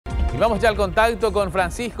Y vamos ya al contacto con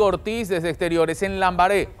Francisco Ortiz desde Exteriores en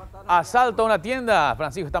Lambaré. Asalta una tienda.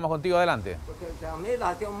 Francisco, estamos contigo, adelante.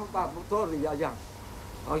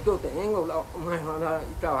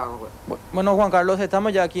 Bueno, Juan Carlos,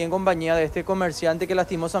 estamos ya aquí en compañía de este comerciante que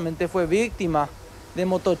lastimosamente fue víctima de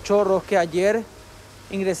motochorros que ayer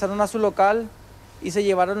ingresaron a su local y se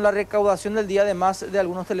llevaron la recaudación del día, además de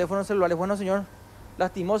algunos teléfonos celulares. Bueno, señor,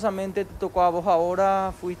 lastimosamente te tocó a vos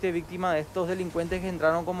ahora, fuiste víctima de estos delincuentes que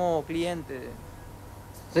entraron como clientes.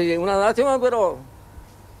 Sí, una lástima, pero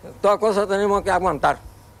todas cosas tenemos que aguantar.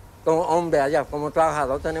 Como hombre allá, como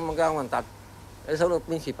trabajador tenemos que aguantar. Eso es lo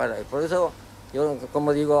principal. Por eso yo,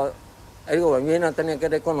 como digo, el gobierno tiene que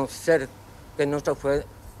reconocer que nuestra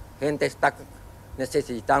gente está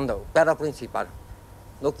necesitando, para principal.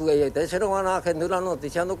 Los clientes se van a generar la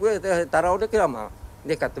noticia, no puede estar ahora que más.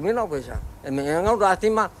 De que termina pues ya. Me dan una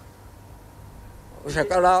lástima. O sea,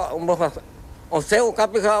 o sea, o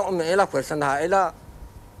capija o me la fuerza nada, la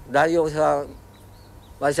radio, o sea,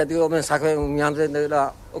 va a ser un mensaje de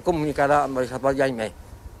la o comunicará para ya y me.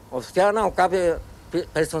 O sea, no cabe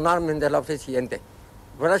personalmente la presidente.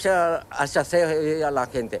 Gracias a la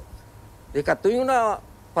gente. De que tuve una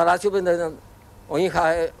palacio de o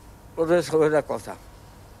hija resolver la cosa.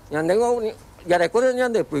 Ya recuerdo ya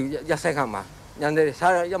después, ya se jamás. Ya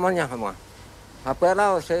mañana jamás. Apenas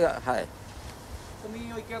o sea,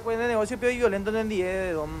 Conmigo, ¿y qué acuerdo de negocio y violento en el día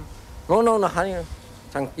de don? no,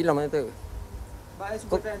 tranquilamente. Va a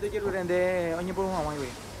supuestamente quiero vender oñe por un mamá, güey.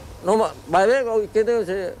 No, va a ver, ¿qué debe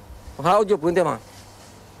ser? Ojalá yo puente más.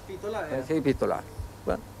 Pistola, Sí, pistola.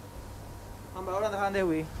 Bueno. Ahora dejan de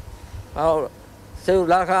huir. Ahora,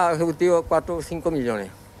 celular ejecutivo 4 o 5 millones.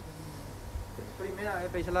 Primera vez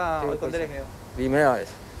pecha la Sí, con derejeo. Primera vez.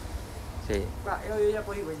 Sí. Yo ya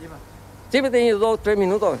puedo ir, lleva. Sí, me he tenido 2 o 3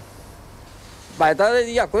 minutos. Va a estar de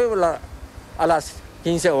día a las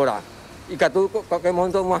 15 horas. Y que tú, cualquier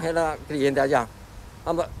momento más era cliente allá.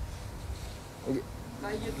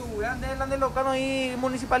 ¿Dónde local no hay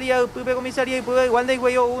municipalidad, comisaría y puede igual de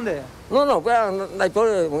güey o hunde? No, pues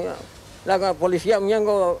la policía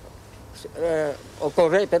miengo o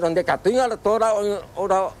corre, pero donde Catuña toda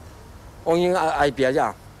hora hay pie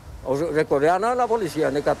allá. O recorría a la policía,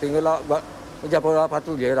 de Catuña ya por la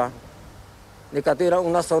patrullera. De Catuña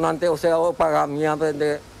una zona antes, o sea, o paga mía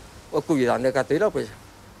o cuidan de Catuña, pues.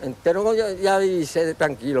 Entero ya dice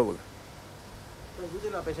tranquilo, pues.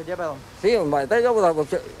 ¿Pero la pecha ya, perdón? Sí,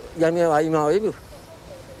 ya me iba a ir más hoy.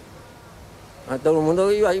 Todo el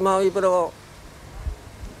mundo iba a ir más hoy, pero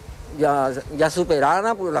ya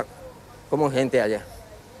superaron pues, como gente allá.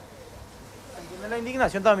 Entiende la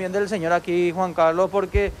indignación también del señor aquí, Juan Carlos,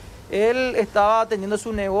 porque él estaba atendiendo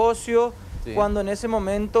su negocio cuando en ese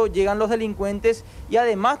momento llegan los delincuentes y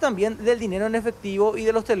además también del dinero en efectivo y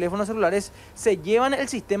de los teléfonos celulares se llevan el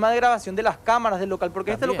sistema de grabación de las cámaras del local,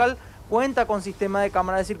 porque este local cuenta con sistema de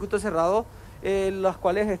cámaras de circuito cerrado, las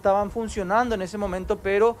cuales estaban funcionando en ese momento,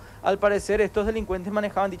 pero al parecer estos delincuentes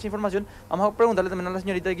manejaban dicha información. Vamos a preguntarle también a la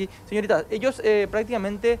señorita de aquí. Señorita, ellos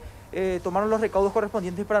prácticamente tomaron los recaudos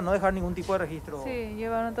correspondientes para no dejar ningún tipo de registro. Sí,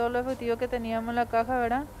 llevaron todo lo efectivo que teníamos en la caja,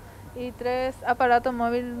 ¿verdad? Y 3 aparatos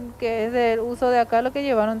móviles que es del uso de acá, lo que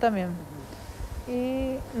llevaron también.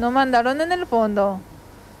 Y nos mandaron en el fondo.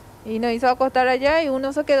 Y nos hizo acostar allá y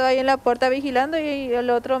uno se quedó ahí en la puerta vigilando y el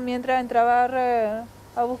otro mientras entraba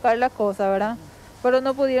a buscar las cosas, ¿verdad? Pero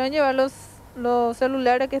no pudieron llevar los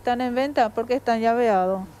celulares que están en venta porque están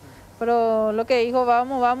llaveados. Pero lo que dijo,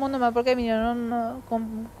 vamos nomás porque vinieron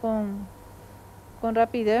con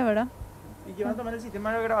rapidez, ¿verdad? ¿Y llevan también el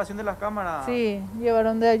sistema de grabación de las cámaras? Sí,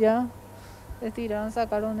 llevaron de allá, estiraron,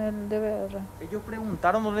 sacaron el DVR. ¿Ellos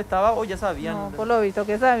preguntaron dónde estaba o ya sabían? No, por lo visto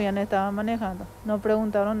que sabían, estaban manejando. No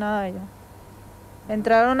preguntaron nada a ellos.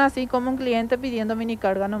 Entraron así como un cliente pidiendo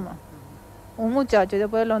minicarga nomás. Un muchacho y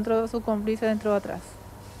después el otro, su cómplice, entró atrás.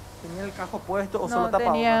 ¿Tenían el cajo puesto o no, solo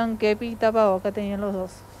tapabocas? Tenían kepi y tapabocas, tenían los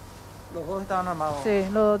dos. Los dos estaban armados. Sí,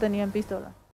 los dos tenían pistola.